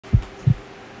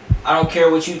I don't care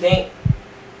what you think.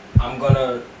 I'm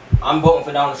voting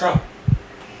for Donald Trump.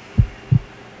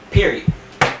 Period.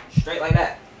 Straight like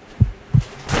that.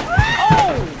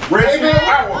 Oh! Reggie,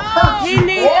 I will hurt you. He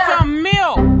needs some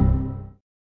milk.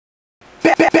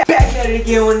 Back at it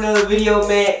again with another video,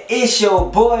 man. It's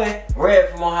your boy,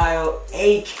 Redfromohio,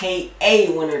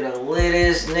 aka one of the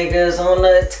littest niggas on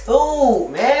the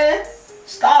tube, man.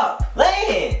 Stop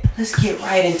playing. Let's get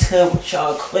right into what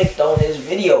y'all clicked on this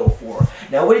video for.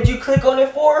 Now, what did you click on it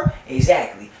for?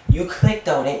 Exactly. You clicked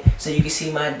on it so you can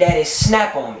see my daddy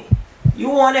snap on me. You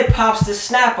wanted Pops to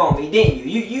snap on me, didn't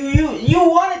you? You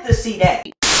wanted to see that.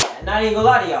 Not even gonna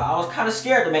lie to y'all, I was kind of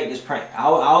scared to make this prank. I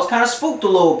was kind of spooked a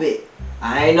little bit.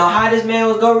 I didn't know how this man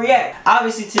was gonna react.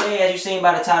 Obviously today, as you seen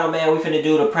by the title, man, we finna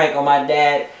do the prank on my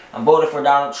dad. I'm voting for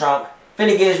Donald Trump.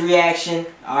 Finna get his reaction.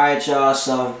 Alright, y'all,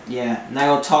 so yeah, not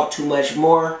gonna talk too much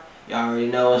more. Y'all already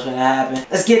know what's gonna happen.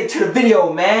 Let's get into the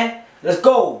video, man. Let's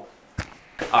go.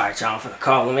 Alright, y'all, I'm finna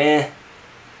call him in.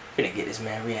 Finna get this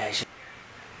man reaction.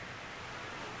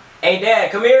 Hey,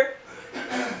 Dad, come here.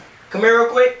 Come here real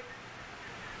quick.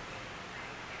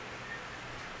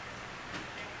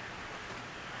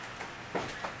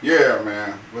 Yeah,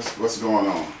 man. What's going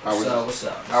on? What's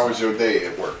up? How was your day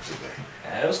at work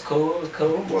today? It was cool. It was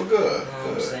cool. Well, good. You know good.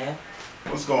 what I'm saying?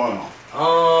 What's going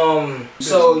on?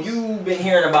 So you've been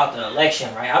hearing about the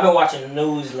election, right? I've been watching the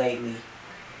news lately,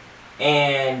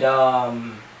 and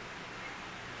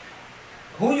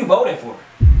who you voting for?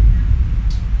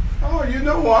 Oh, you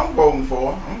know who I'm voting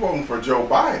for? I'm voting for Joe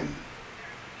Biden.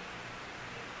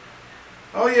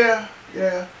 Oh yeah.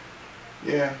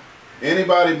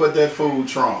 Anybody but that fool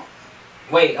Trump.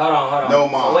 Wait, hold on. No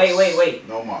mas. So wait.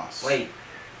 No mas. Wait.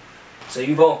 So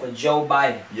you voting for Joe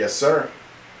Biden? Yes, sir.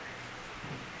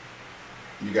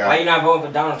 You got Why it. you not voting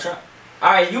for Donald Trump?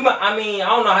 All right, I mean, I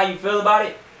don't know how you feel about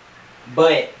it,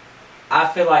 but I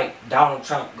feel like Donald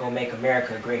Trump gonna make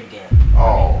America great again.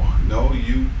 Oh, no,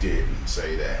 you didn't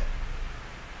say that.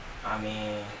 I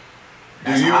mean,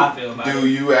 that's how I feel about it. Do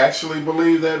you actually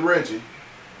believe that, Reggie?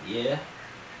 Yeah.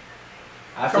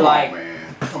 I feel Come like, on,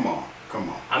 man. Come on.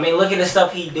 I mean, look at the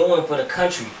stuff he doing for the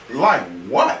country. Like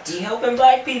what? He helping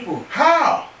black people.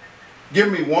 How? Give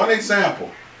me one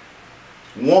example.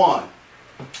 One.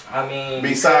 I mean,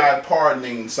 Besides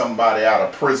pardoning somebody out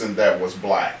of prison that was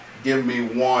black. Give me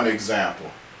one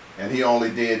example. And he only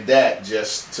did that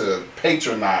just to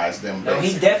patronize them. No,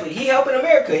 he helping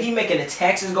America. He making the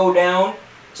taxes go down.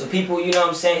 So people, you know what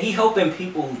I'm saying? He helping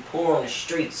people who poor on the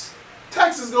streets.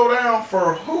 Taxes go down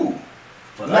for who?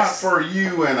 For Not us. for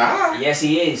you and I. Yes,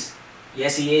 he is.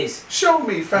 Yes, he is. Show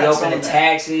me He facts helping on the that.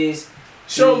 taxes.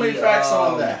 Show me facts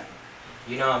on that.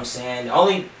 You know what I'm saying?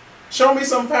 Show me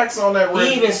some facts on that,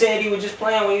 Reggie. He even said he was just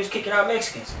playing when he was kicking out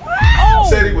Mexicans. Oh!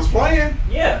 Said he was playing?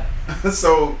 Yeah.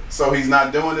 so he's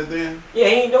not doing it then? Yeah,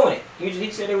 he ain't doing it.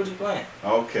 He said he was just playing.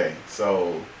 Okay,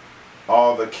 so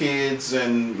all the kids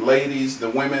and ladies, the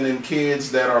women and kids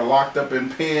that are locked up in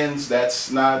pens, that's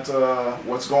not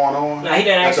what's going on? No, he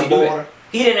didn't at the actually do border? it.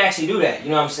 He didn't actually do that.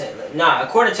 You know what I'm saying? Nah,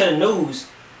 according to the news,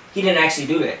 he didn't actually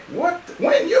do that. What?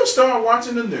 When you start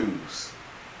watching the news?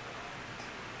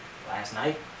 Last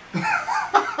night.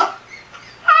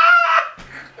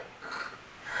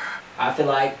 I feel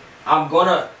like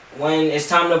when it's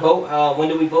time to vote, when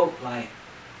do we vote?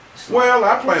 Well,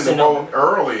 I plan to in vote November.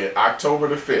 early, October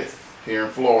the 5th. Here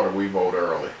in Florida, we vote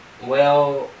early.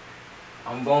 Well,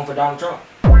 I'm voting for Donald Trump.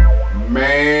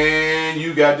 Man,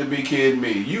 you got to be kidding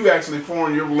me. You actually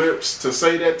formed your lips to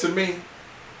say that to me?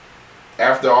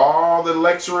 After all the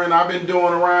lecturing I've been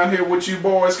doing around here with you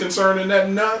boys concerning that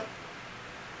nut?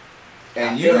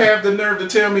 And you have the nerve to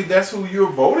tell me that's who you're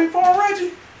voting for,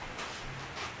 Reggie?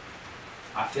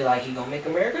 I feel like he's gonna make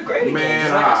America great again. Man,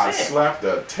 just like I said. slapped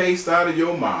the taste out of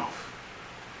your mouth.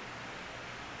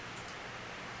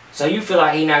 So you feel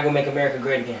like he's not gonna make America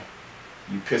great again?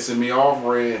 You pissing me off,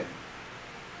 Red.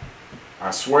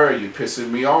 I swear you pissing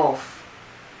me off.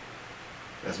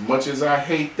 As much as I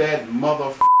hate that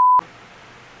motherfucker,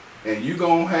 and you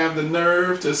gonna have the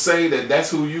nerve to say that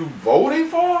that's who you voting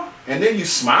for? And then you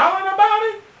smiling about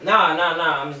it?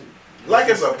 Nah. Like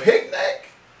it's a picnic?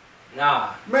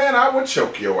 Nah. Man, I would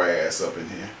choke your ass up in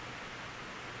here.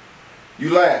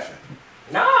 You laughing?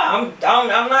 Nah,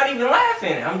 I'm not even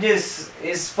laughing.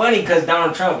 It's funny because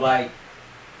Donald Trump,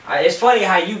 it's funny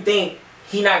how you think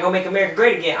he not gonna make America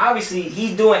great again. Obviously,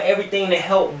 he's doing everything to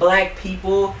help black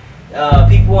people,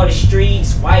 people on the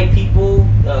streets, white people,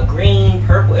 green,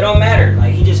 purple. It don't matter.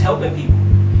 Like, he just helping people,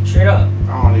 straight up.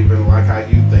 I don't even like how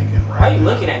you thinking right Why are you now.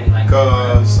 looking at me like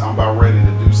that? Because I'm about ready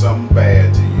to do something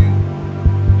bad to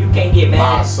you. You can't get My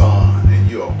mad. son, and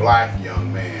you you're a black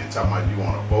young man talking about you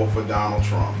want to vote for Donald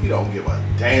Trump. He don't give a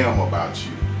damn about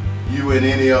you. You and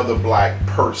any other black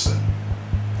person.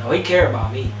 No, he care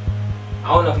about me.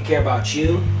 I don't know if he care about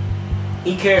you.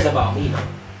 He cares about me though.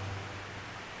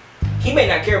 He may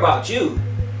not care about you.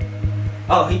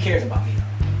 Oh, he cares about me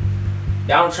though.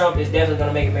 Donald Trump is definitely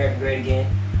gonna make America great again.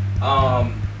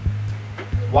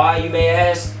 Why, you may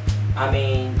ask? I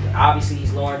mean, obviously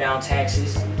he's lowering down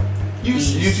taxes. You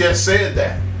just said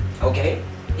that. Okay.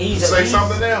 Say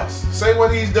something else. Say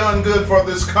what he's done good for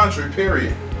this country,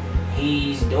 period.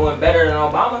 He's doing better than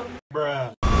Obama.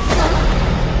 Bruh.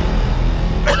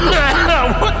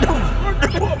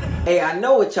 Hey, I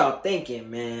know what y'all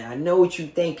thinking, man. I know what you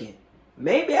thinking.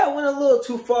 Maybe I went a little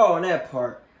too far on that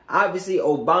part. Obviously,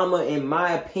 Obama, in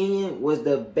my opinion, was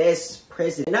the best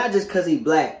president. Not just because he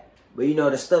black, but, you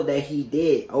know, the stuff that he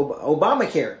did.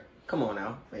 Obamacare. Come on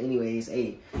now. But anyways,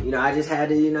 hey, you know, I just had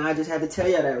to tell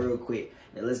y'all that real quick.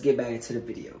 Now, let's get back into the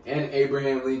video. And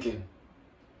Abraham Lincoln.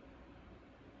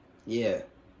 Yeah.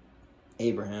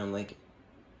 Abraham Lincoln.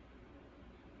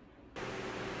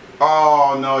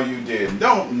 Oh, no, you didn't.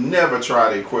 Don't never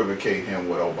try to equivocate him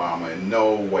with Obama in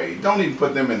no way. Don't even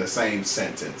put them in the same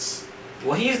sentence.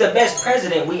 Well, he's the best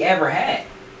president we ever had.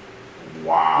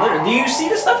 Wow. Literally, do you see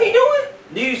the stuff he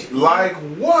doing? Like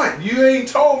what? You ain't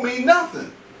told me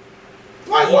nothing.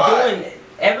 Like he what? Doing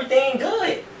everything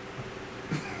good.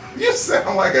 You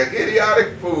sound like an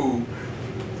idiotic fool.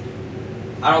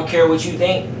 I don't care what you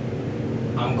think.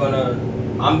 I'm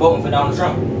voting for Donald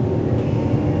Trump.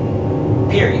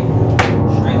 Period.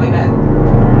 Straight like that.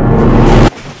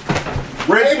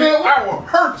 Reggie, I will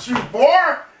hurt you,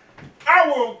 boy. I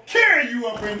will carry you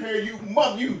up in here, you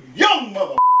young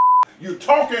mother. You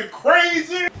talking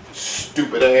crazy?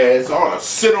 Stupid ass. I ought to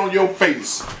sit on your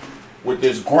face with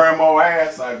this grandma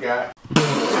ass I got.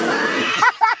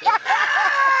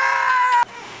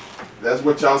 That's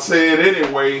what y'all said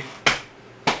anyway.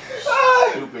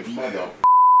 Stupid mother.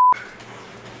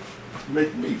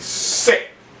 Make me sick.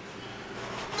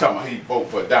 Tell me he vote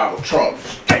for Donald Trump.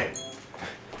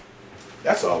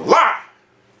 That's a lie.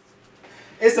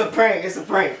 It's a prank. It's a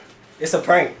prank. It's a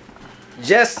prank.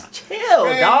 Just chill,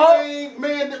 man, dog.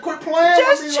 Man, quit playing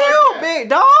just with me chill, like that. big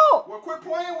dog. Well, quit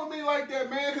playing with me like that,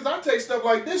 man, because I take stuff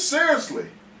like this seriously.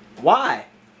 Why?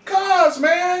 Cause,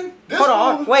 man. Hold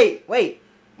on. Wait.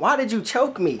 Why did you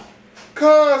choke me?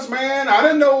 Cause, man, I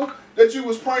didn't know that you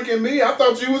was pranking me. I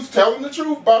thought you was telling the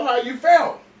truth about how you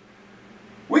felt.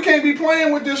 We can't be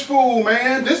playing with this fool,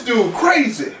 man. This dude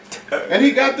crazy. And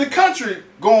he got the country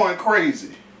going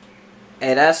crazy.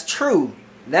 Hey, that's true.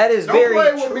 That is very true.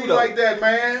 Don't play with me like that,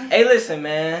 man. Hey, listen,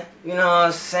 man. You know what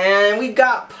I'm saying? We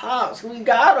got Pops. We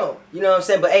got him. You know what I'm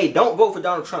saying? But, hey, don't vote for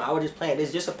Donald Trump. I was just playing. This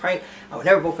is just a prank. I would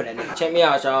never vote for that nigga. Check me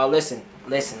out, y'all. Listen.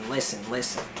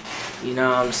 You know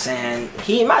what I'm saying?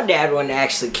 My dad wouldn't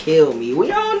actually kill me.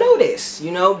 We all know this,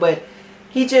 you know? But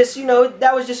he just, you know,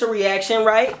 that was just a reaction,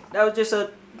 right? That was just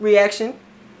a reaction,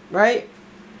 right?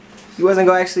 He wasn't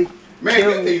going to actually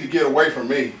kill me. You need to get away from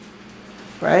me.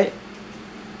 Right?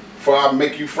 Before I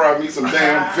make you fry me some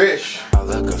damn fish. I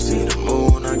look up, see the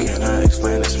moon, I can't